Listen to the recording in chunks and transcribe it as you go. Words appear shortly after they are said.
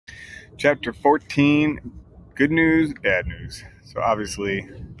Chapter 14, good news, bad news. So obviously,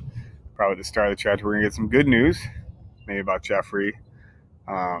 probably at the start of the chapter, we're going to get some good news, maybe about Jeffrey,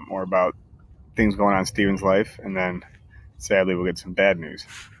 or about things going on in Steven's life, and then sadly, we'll get some bad news.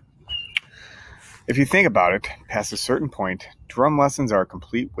 If you think about it, past a certain point, drum lessons are a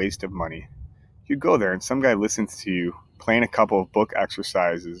complete waste of money. You go there and some guy listens to you playing a couple of book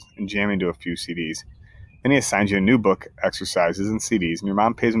exercises and jamming to a few CDs. Then he assigns you a new book, exercises, and CDs, and your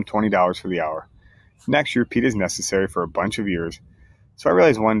mom pays him $20 for the hour. Next, you repeat as necessary for a bunch of years. So I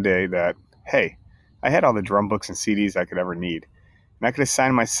realized one day that, hey, I had all the drum books and CDs I could ever need, and I could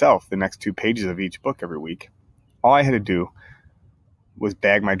assign myself the next 2 pages of each book every week. All I had to do was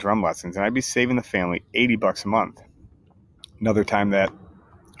bag my drum lessons, and I'd be saving the family $80 a month. Another time that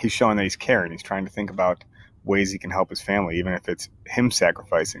he's showing that he's caring. He's trying to think about ways he can help his family, even if it's him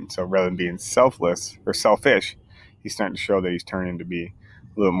sacrificing. So rather than being selfless or selfish, he's starting to show that he's turning to be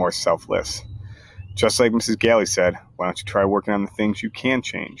a little more selfless. Just like Mrs. Galley said, why don't you try working on the things you can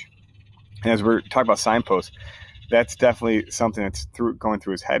change? And as we're talking about signposts, that's definitely something that's going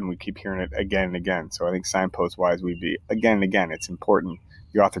through his head, and we keep hearing it again and again. So I think signpost-wise, we'd be again and again. It's important.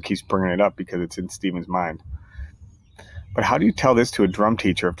 The author keeps bringing it up because it's in Steven's mind. But how do you tell this to a drum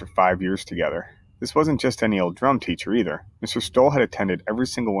teacher after 5 years together? This wasn't just any old drum teacher either. Mr. Stoll had attended every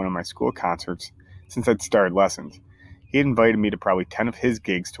single one of my school concerts since I'd started lessons. He had invited me to probably 10 of his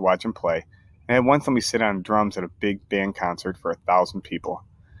gigs to watch him play, and had once let me sit on drums at a big band concert for 1,000 people.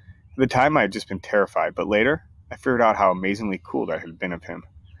 At the time, I had just been terrified, but later, I figured out how amazingly cool that had been of him.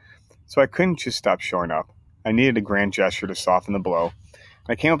 So I couldn't just stop showing up. I needed a grand gesture to soften the blow, and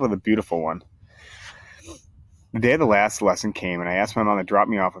I came up with a beautiful one. The day of the last lesson came, and I asked my mom to drop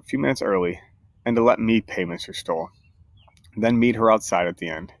me off a few minutes early and to let me pay Mr. Stoll, then meet her outside at the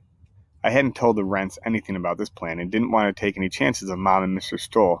end. I hadn't told the Rents anything about this plan and didn't want to take any chances of Mom and Mr.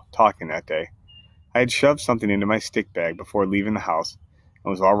 Stoll talking that day. I had shoved something into my stick bag before leaving the house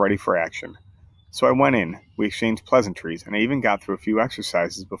and was all ready for action. So I went in, we exchanged pleasantries, and I even got through a few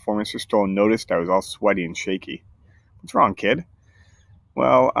exercises before Mr. Stoll noticed I was all sweaty and shaky. "What's wrong, kid?"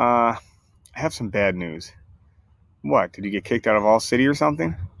 "Well, I have some bad news." "What, did you get kicked out of All City or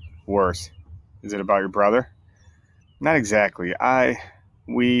something?" "Worse." "Is it about your brother?" "Not exactly. My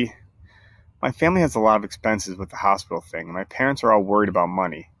family has a lot of expenses with the hospital thing, and my parents are all worried about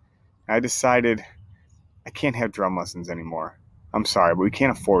money. I decided I can't have drum lessons anymore. I'm sorry, but we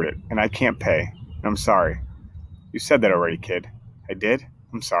can't afford it, and I can't pay. And I'm sorry." "You said that already, kid." "I did?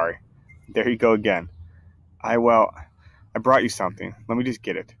 I'm sorry." "There you go again." I brought you something. Let me just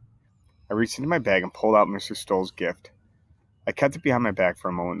get it." I reached into my bag and pulled out Mr. Stoll's gift. I kept it behind my back for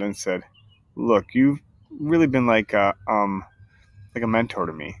a moment, then said, "Look, you've really been like a mentor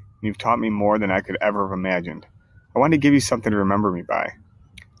to me. And you've taught me more than I could ever have imagined. I wanted to give you something to remember me by.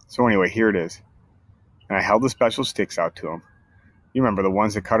 So anyway, here it is." And I held the special sticks out to him. You remember the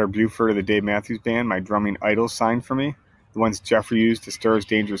ones that Cutter Buford of the Dave Matthews Band, my drumming idols, signed for me? The ones Jeffrey used to stir his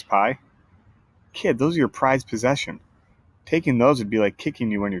dangerous pie? "Kid, those are your prized possession. Taking those would be like kicking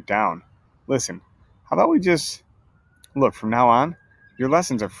you when you're down. Listen, how about we just... Look, from now on, your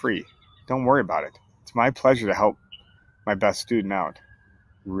lessons are free. Don't worry about it. It's my pleasure to help my best student out."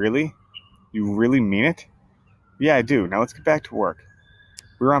 "Really? You really mean it?" "Yeah, I do. Now let's get back to work.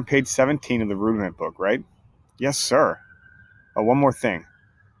 We were on page 17 of the rudiment book, right?" "Yes, sir." "Oh, one more thing.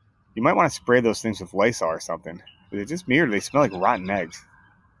 You might want to spray those things with Lysol or something. Is it just me or do they smell like rotten eggs?"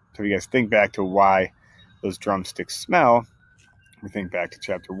 So if you guys think back to why those drumsticks smell, we think back to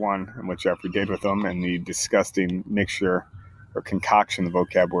chapter 1 and what Jeffrey did with them and the disgusting mixture or concoction, the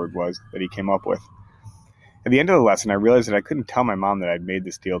vocab word was, that he came up with. At the end of the lesson, I realized that I couldn't tell my mom that I'd made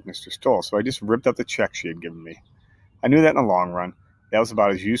this deal with Mr. Stoll, so I just ripped up the check she had given me. I knew that in the long run, that was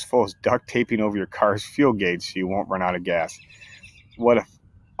about as useful as duct taping over your car's fuel gauge so you won't run out of gas. What an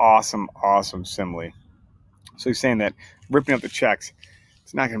awesome, awesome simile. So he's saying that ripping up the checks,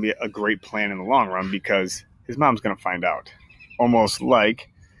 it's not going to be a great plan in the long run because his mom's going to find out. Almost like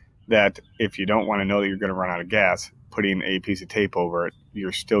that if you don't want to know that you're going to run out of gas, putting a piece of tape over it,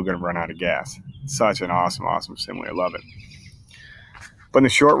 you're still going to run out of gas. Such an awesome, awesome simile. I love it. But in the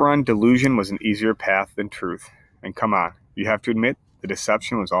short run, delusion was an easier path than truth. And come on, you have to admit, the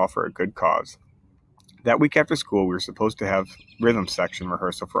deception was all for a good cause. That week after school, we were supposed to have rhythm section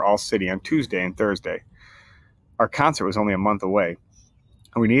rehearsal for All City on Tuesday and Thursday. Our concert was only a month away,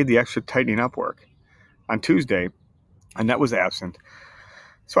 and we needed the extra tightening up work. On Tuesday, Annette was absent,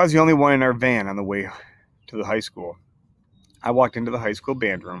 so I was the only one in our van on the way to the high school. I walked into the high school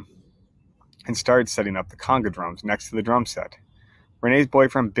band room and started setting up the conga drums next to the drum set. Renee's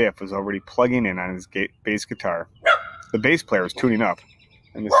boyfriend Biff was already plugging in on his bass guitar. The bass player was tuning up,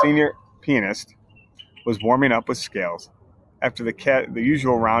 and the senior pianist, was warming up with scales. After the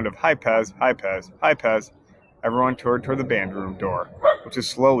usual round of "Hi Pez, hi Pez, hi Pez," everyone turned toward the band room door, which was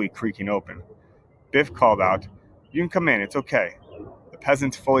slowly creaking open. Biff called out, "You can come in, it's okay. The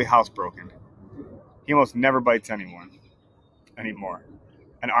peasant's fully housebroken. He almost never bites anyone anymore."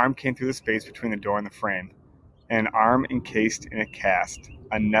 An arm came through the space between the door and the frame, an arm encased in a cast,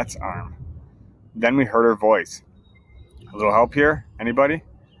 Annette's arm. Then we heard her voice. "A little help here? Anybody?"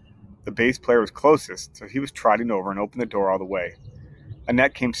 The bass player was closest, so he was trotting over and opened the door all the way.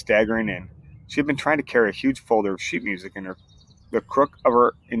 Annette came staggering in. She had been trying to carry a huge folder of sheet music in the crook of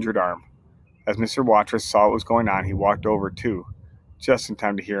her injured arm. As Mr. Watrous saw what was going on, he walked over too, just in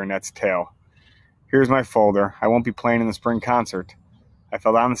time to hear Annette's tale. "Here's my folder. I won't be playing in the spring concert. I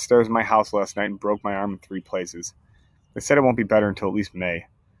fell down the stairs of my house last night and broke my arm in 3 places. They said it won't be better until at least May.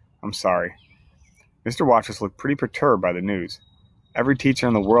 I'm sorry." Mr. Watrous looked pretty perturbed by the news. Every teacher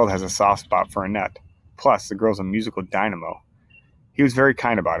in the world has a soft spot for Annette. Plus, the girl's a musical dynamo. He was very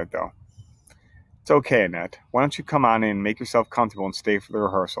kind about it, though. "It's okay, Annette. Why don't you come on in, make yourself comfortable, and stay for the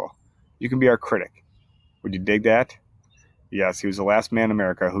rehearsal? You can be our critic. Would you dig that?" Yes, he was the last man in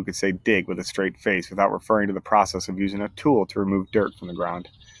America who could say dig with a straight face without referring to the process of using a tool to remove dirt from the ground.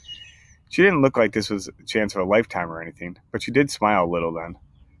 She didn't look like this was a chance of a lifetime or anything, but she did smile a little then.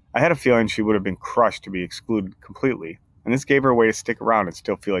 I had a feeling she would have been crushed to be excluded completely, and this gave her a way to stick around and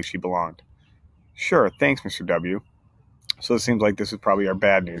still feel like she belonged. "Sure, thanks, Mr. W." So it seems like this was probably our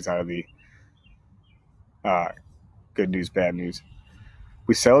bad news out of the good news, bad news.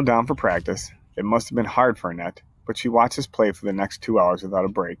 We settled down for practice. It must have been hard for Annette, but she watched us play for the next 2 hours without a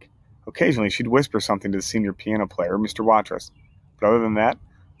break. Occasionally, she'd whisper something to the senior piano player, Mr. Watrous, but other than that,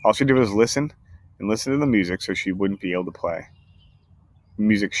 all she did was listen and listen to the music so she wouldn't be able to play.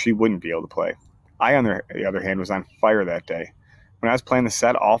 Music she wouldn't be able to play. I, on the other hand, was on fire that day. When I was playing the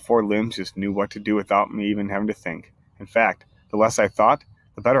set, all 4 limbs just knew what to do without me even having to think. In fact, the less I thought,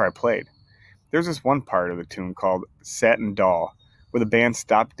 the better I played. There's this one part of the tune called "Satin Doll," where the band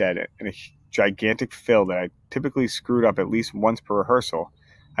stopped dead in a gigantic fill that I typically screwed up at least once per rehearsal.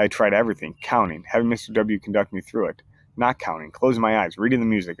 I had tried everything, counting, having Mr. W conduct me through it, not counting, closing my eyes, reading the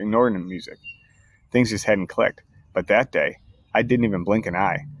music, ignoring the music. Things just hadn't clicked. But that day, I didn't even blink an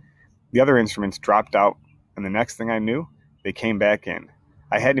eye. The other instruments dropped out, and the next thing I knew, they came back in.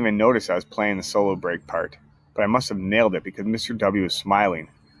 I hadn't even noticed I was playing the solo break part, but I must have nailed it because Mr. W was smiling,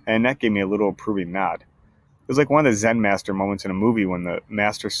 and Annette gave me a little approving nod. It was like one of the Zen master moments in a movie when the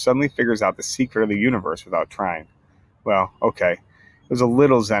master suddenly figures out the secret of the universe without trying. Well, okay, it was a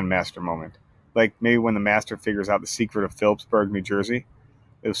little Zen master moment, like maybe when the master figures out the secret of Phillipsburg, New Jersey.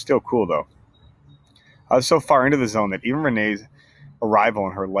 It was still cool, though. I was so far into the zone that even Renee's arrival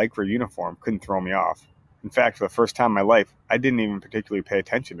in her lycra uniform couldn't throw me off. In fact, for the first time in my life, I didn't even particularly pay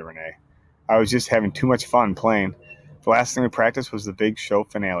attention to Renee. I was just having too much fun playing. The last thing we practiced was the big show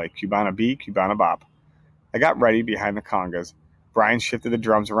finale, Cubana B, Cubana Bop. I got ready behind the congas. Brian shifted the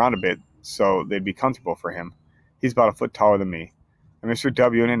drums around a bit so they'd be comfortable for him. He's about a foot taller than me. And Mr.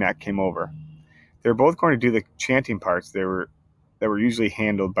 W and Annette came over. They were both going to do the chanting parts that were usually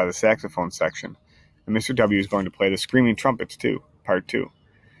handled by the saxophone section. And Mr. W was going to play the screaming trumpets too, part 2.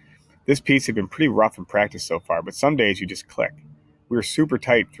 This piece had been pretty rough in practice so far, but some days you just click. We were super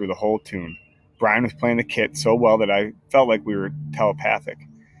tight through the whole tune. Brian was playing the kit so well that I felt like we were telepathic.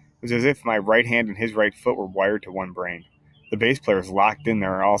 It was as if my right hand and his right foot were wired to one brain. The bass player was locked in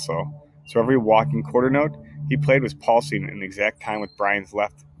there also, so every walking quarter note he played was pulsing in the exact time with Brian's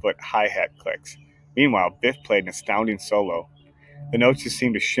left foot hi-hat clicks. Meanwhile, Biff played an astounding solo. The notes just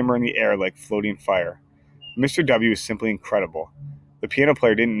seemed to shimmer in the air like floating fire. Mr. W was simply incredible. The piano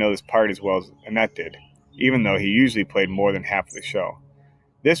player didn't know this part as well as Annette did, even though he usually played more than half of the show.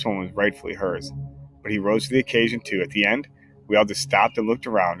 This one was rightfully hers, but he rose to the occasion too. At the end, we all just stopped and looked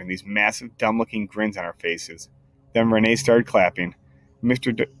around, and these massive, dumb-looking grins on our faces. Then Renee started clapping.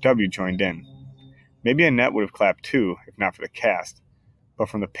 Mr. W joined in. Maybe Annette would have clapped too, if not for the cast, but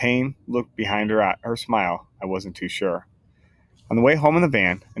from the pain look behind her smile, I wasn't too sure. On the way home in the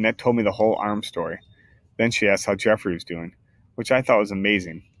van, Annette told me the whole arm story. Then she asked how Jeffrey was doing, which I thought was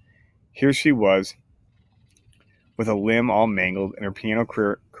amazing. Here she was, with a limb all mangled and her piano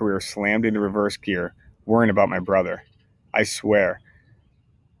career slammed into reverse gear, worrying about my brother. I swear,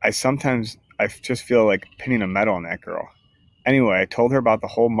 I just feel like pinning a medal on that girl. Anyway, I told her about the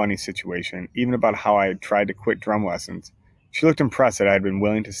whole money situation, even about how I had tried to quit drum lessons. She looked impressed that I had been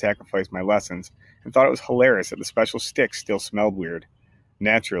willing to sacrifice my lessons, and thought it was hilarious that the special sticks still smelled weird.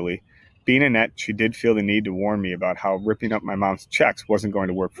 Naturally, being Annette, she did feel the need to warn me about how ripping up my mom's checks wasn't going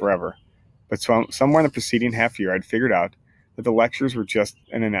to work forever. But somewhere in the preceding half year, I'd figured out that the lectures were just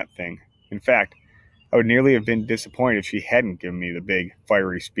an Annette thing. In fact, I would nearly have been disappointed if she hadn't given me the big,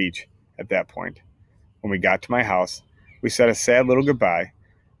 fiery speech at that point. When we got to my house, we said a sad little goodbye,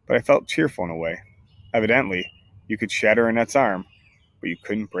 but I felt cheerful in a way. Evidently, you could shatter Annette's arm, but you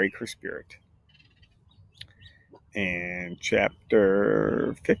couldn't break her spirit. And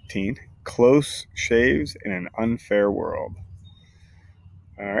chapter 15, Close Shaves in an Unfair World.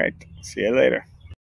 All right, see you later.